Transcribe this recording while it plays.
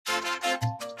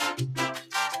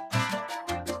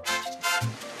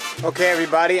Okay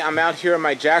everybody, I'm out here on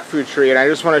my jackfruit tree and I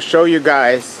just want to show you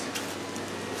guys.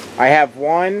 I have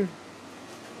 1,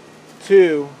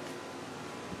 2,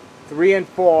 3 and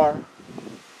 4,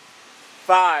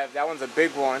 5, that one's a big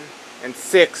one, and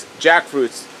 6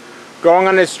 jackfruits growing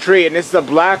on this tree. And this is a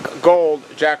black gold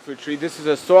jackfruit tree. This is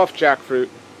a soft jackfruit.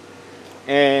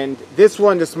 And this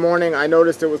one this morning I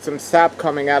noticed there was some sap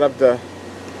coming out of the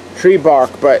tree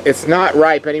bark, but it's not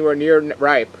ripe, anywhere near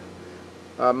ripe.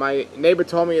 My neighbor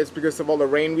told me it's because of all the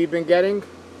rain we've been getting,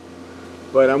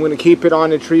 but I'm going to keep it on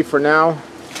the tree for now.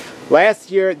 Last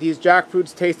year these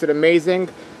jackfruits tasted amazing.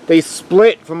 They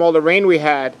split from all the rain we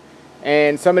had,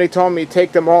 and somebody told me to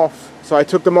take them off, so I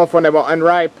took them off when they were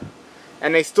unripe,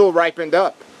 and they still ripened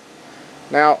up.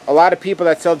 Now a lot of people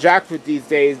that sell jackfruit these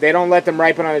days, they don't let them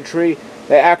ripen on a tree.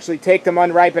 They actually take them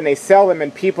unripe and they sell them,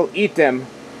 and people eat them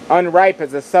unripe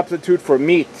as a substitute for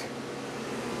meat.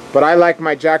 But I like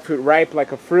my jackfruit ripe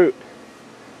like a fruit,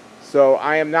 so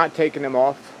I am not taking them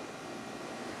off.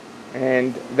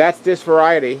 And that's this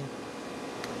variety.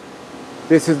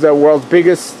 This is the world's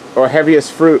biggest or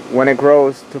heaviest fruit when it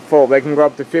grows to full. They can grow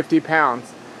up to 50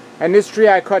 pounds. And this tree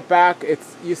I cut back.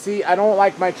 You see, I don't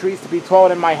like my trees to be taller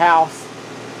than my house.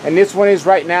 And this one is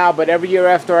right now, but every year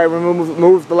after I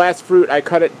remove the last fruit, I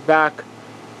cut it back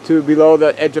to below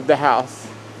the edge of the house.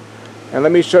 And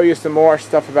let me show you some more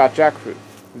stuff about jackfruit.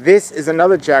 This is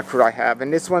another jackfruit I have,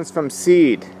 and this one's from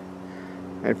seed.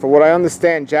 And for what I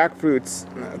understand, jackfruits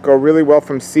go really well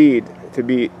from seed to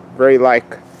be very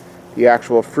like the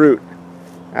actual fruit,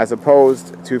 as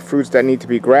opposed to fruits that need to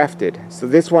be grafted. So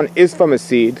this one is from a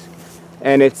seed,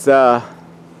 and it's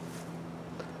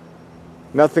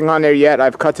nothing on there yet.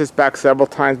 I've cut this back several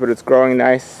times, but it's growing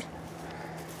nice.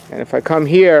 And if I come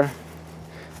here,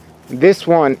 this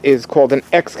one is called an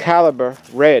Excalibur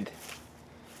Red.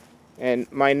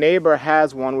 And my neighbor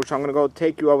has one, which I'm going to go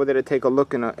take you over there to take a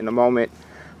look in a moment.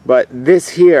 But this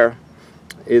here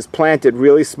is planted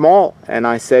really small, and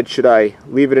I said, should I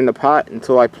leave it in the pot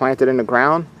until I plant it in the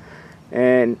ground?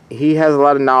 And he has a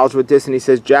lot of knowledge with this, and he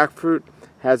says jackfruit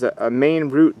has a main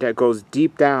root that goes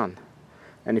deep down.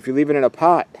 And if you leave it in a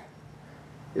pot,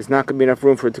 there's not going to be enough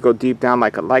room for it to go deep down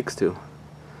like it likes to.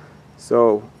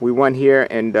 So we went here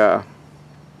and I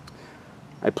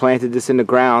planted this in the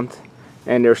ground.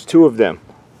 And there's 2 of them.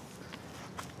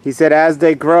 He said as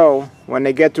they grow, when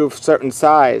they get to a certain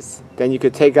size, then you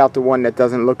could take out the one that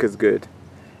doesn't look as good.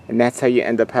 And that's how you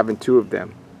end up having 2 of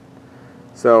them.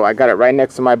 So I got it right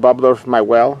next to my bubbler for my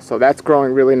well. So that's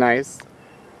growing really nice.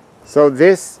 So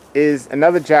this is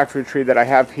another jackfruit tree that I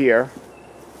have here.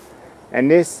 And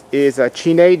this is a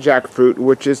Chine jackfruit,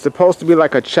 which is supposed to be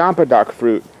like a Champadoc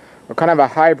fruit, or kind of a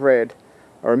hybrid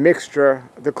or a mixture.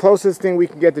 The closest thing we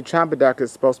can get to Champadoc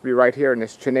is supposed to be right here in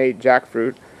this Chine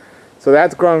jackfruit. So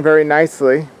that's growing very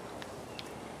nicely.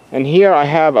 And here I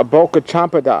have a Boca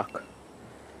Champadoc,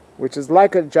 which is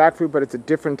like a jackfruit, but it's a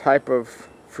different type of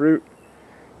fruit.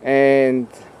 And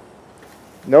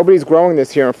nobody's growing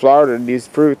this here in Florida, these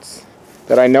fruits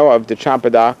that I know of, the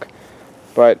Champadoc.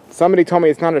 But somebody told me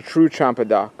it's not a true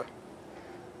Champadoc.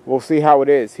 We'll see how it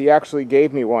is. He actually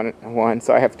gave me one,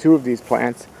 so I have 2 of these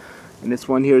plants. And this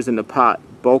one here is in the pot,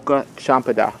 Boca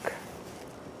Champadoc.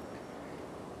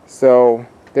 So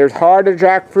there's harder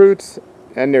jackfruits,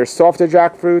 and there's softer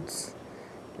jackfruits,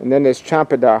 and then there's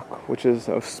Champadoc, which is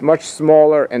a much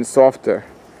smaller and softer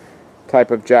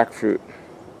type of jackfruit.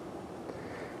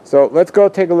 So let's go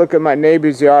take a look at my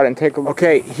neighbor's yard and take a look.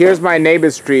 Okay, here's my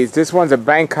neighbor's trees. This one's a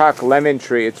Bangkok lemon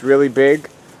tree. It's really big,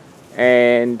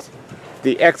 and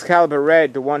the Excalibur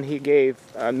Red, the one he gave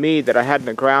me that I had in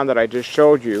the ground that I just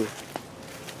showed you,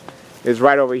 is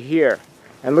right over here.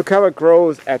 And look how it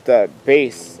grows at the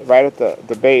base, right at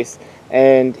the base.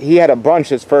 And he had a bunch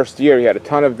his first year. He had a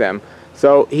ton of them.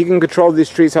 So he can control these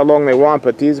trees how long they want,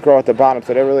 but these grow at the bottom,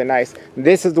 so they're really nice.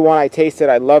 This is the one I tasted.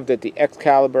 I loved it, the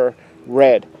Excalibur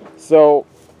Red. So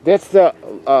that's the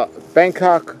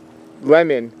Bangkok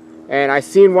lemon. And I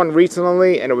seen one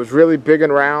recently, and it was really big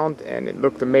and round, and it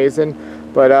looked amazing.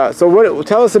 But so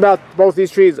tell us about both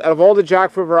these trees. Out of all the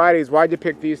jackfruit varieties, why'd you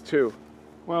pick these 2?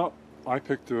 Well, I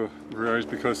picked the varieties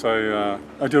because I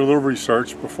did a little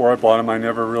research before I bought them. I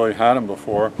never really had them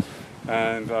before,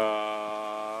 and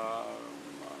I've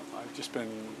just been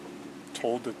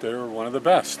told that they're one of the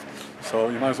best. So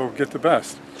you might as well get the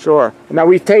best. Sure. Now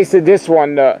we've tasted this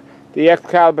one, the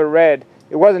Excalibur Red.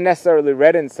 It wasn't necessarily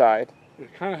red inside.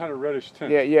 It kind of had a reddish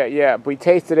tint. Yeah. We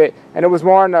tasted it, and it was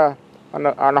more on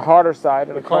the harder side,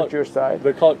 on the crunchier side.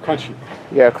 They call it crunchy.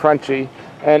 Yeah, crunchy.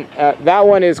 And that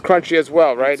one is crunchy as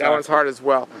well, right? Exactly. That one's hard as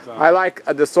well. Exactly. I like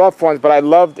the soft ones, but I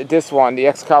loved this one, the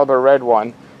Excalibur Red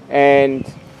one. And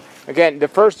Again, the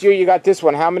first year you got this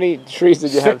one, how many trees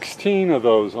did you have? 16 of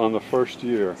those on the first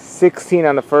year. 16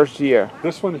 on the first year.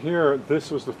 This one here,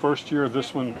 this was the first year.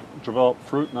 This one developed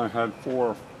fruit, and I had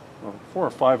four or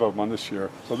five of them on this year.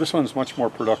 So this one's much more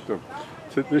productive.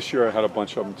 This year I had a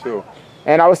bunch of them too.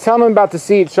 And I was telling him about the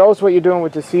seeds. Show us what you're doing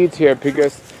with the seeds here,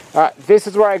 because this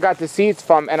is where I got the seeds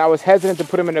from, and I was hesitant to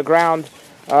put them in the ground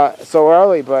so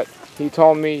early, but he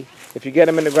told me if you get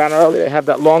them in the ground early, they have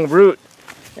that long root.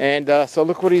 And so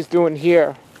look what he's doing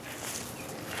here.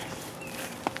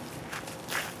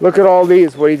 Look at all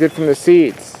these, what he did from the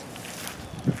seeds.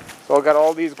 So I got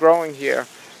all these growing here,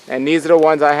 and these are the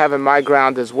ones I have in my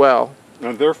ground as well.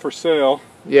 Now they're for sale.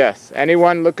 Yes,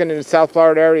 anyone looking in the South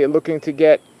Florida area looking to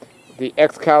get the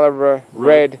Excalibur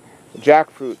red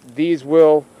jackfruit, these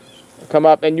will come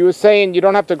up. And you were saying you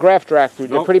don't have to graft jackfruit,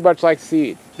 they're pretty much like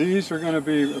seed. These are going to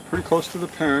be pretty close to the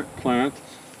parent plant,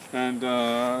 and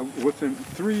within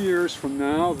 3 years from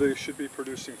now they should be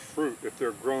producing fruit if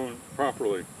they're grown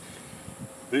properly.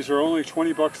 These are only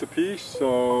 20 bucks a piece,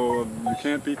 so you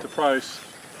can't beat the price.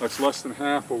 That's less than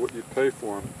half of what you'd pay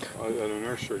for them at a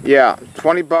nursery. Yeah,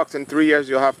 20 bucks in 3 years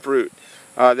you'll have fruit.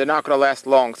 They're not going to last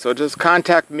long, so just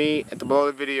contact me at the below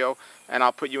the video, and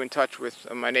I'll put you in touch with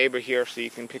my neighbor here so you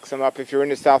can pick some up if you're in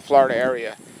the South Florida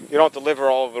area. You don't deliver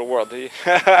all over the world, do you?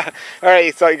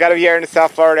 Alright, so you got to be here in the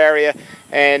South Florida area,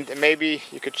 and maybe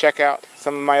you could check out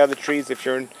some of my other trees if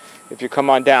you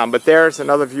come on down. But there's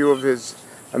another view of his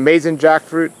amazing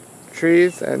jackfruit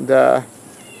trees, and yeah,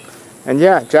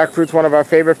 jackfruit's one of our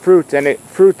favorite fruits, and it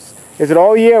fruits. Is it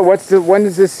all year? When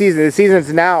is this season? The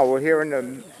season's now. We're here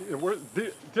in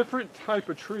the different type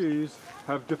of trees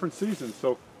have different seasons.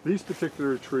 So these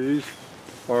particular trees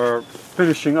are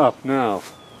finishing up now.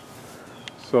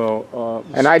 So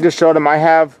and I just showed him I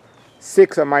have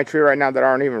 6 on my tree right now that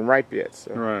aren't even ripe yet.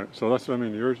 So. Right. So that's what I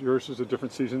mean. Yours is a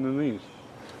different season than these.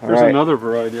 All There's right. another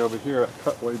variety over here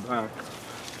cut way back.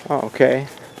 Oh, okay.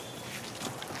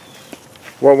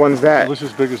 What one's that? This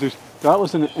is as big as these. That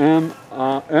was an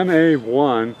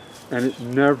MA1, and it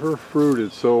never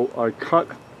fruited. So I cut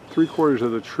 3/4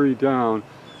 of the tree down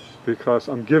because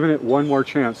I'm giving it one more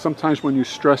chance. Sometimes when you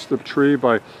stress the tree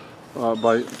by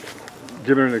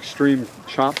giving it an extreme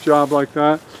chop job like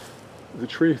that, the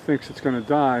tree thinks it's going to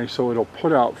die, so it'll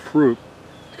put out fruit.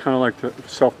 It's kind of like the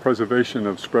self-preservation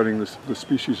of spreading the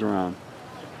species around.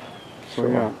 So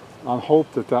yeah, I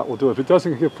hope that will do it. If it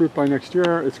doesn't get fruit by next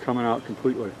year, it's coming out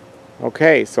completely.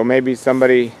 Okay, so maybe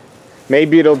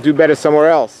it'll do better somewhere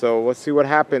else. So let's see what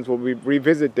happens. We'll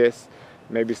revisit this.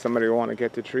 Maybe somebody will want to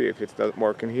get the tree if it doesn't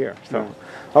work in here. So,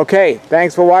 okay,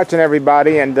 thanks for watching,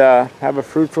 everybody, and have a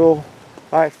fruitful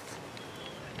life.